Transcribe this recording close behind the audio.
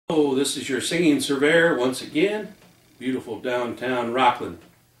Oh, this is your singing surveyor once again. Beautiful downtown Rockland.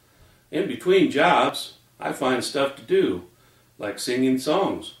 In between jobs, I find stuff to do, like singing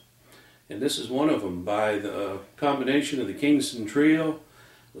songs. And this is one of them by the combination of the Kingston Trio.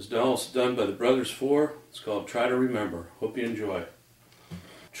 It was also done by the Brothers Four. It's called Try to Remember. Hope you enjoy.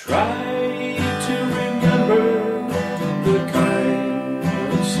 Try to remember the kind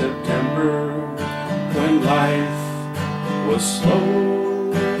of September when life was slow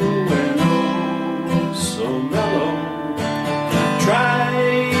and oh so mellow.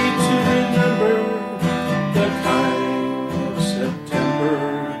 Try to remember the kind of September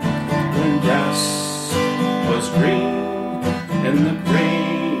when grass was green and the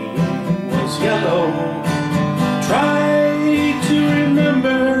grain was yellow. Try to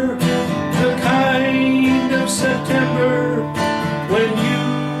remember the kind of September when you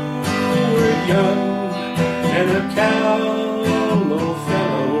were young and a callow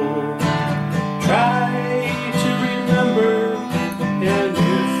fellow. Try to remember, and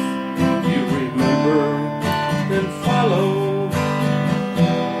if you remember, then follow.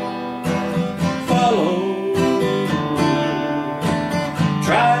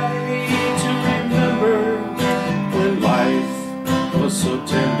 Try to remember when life was so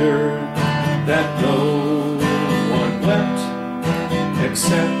tender that no one wept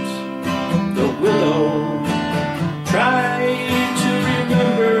except the willow. Try to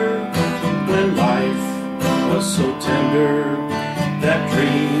remember when life was so tender that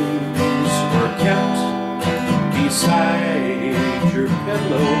dreams were kept beside your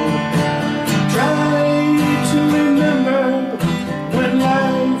pillow. Try to remember when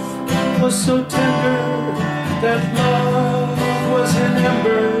life was so tender that love was an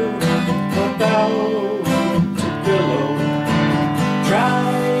ember about to billow. Try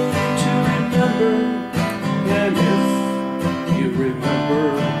to remember, and if you remember,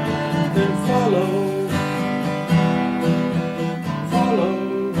 then follow.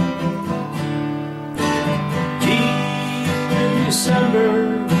 Deep in December,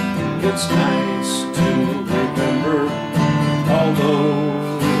 it's nice to remember, although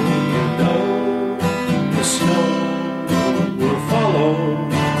you know the snow will follow.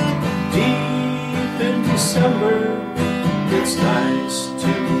 Deep in December, it's nice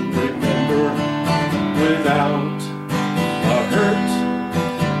to remember, without a hurt,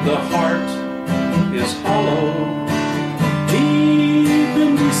 the heart is hollow. Deep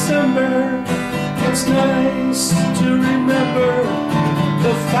in December, it's nice to remember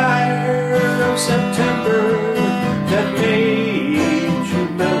the fire of September that made you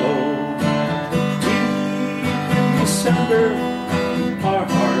mellow. Deep in December, our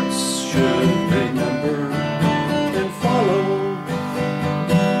hearts should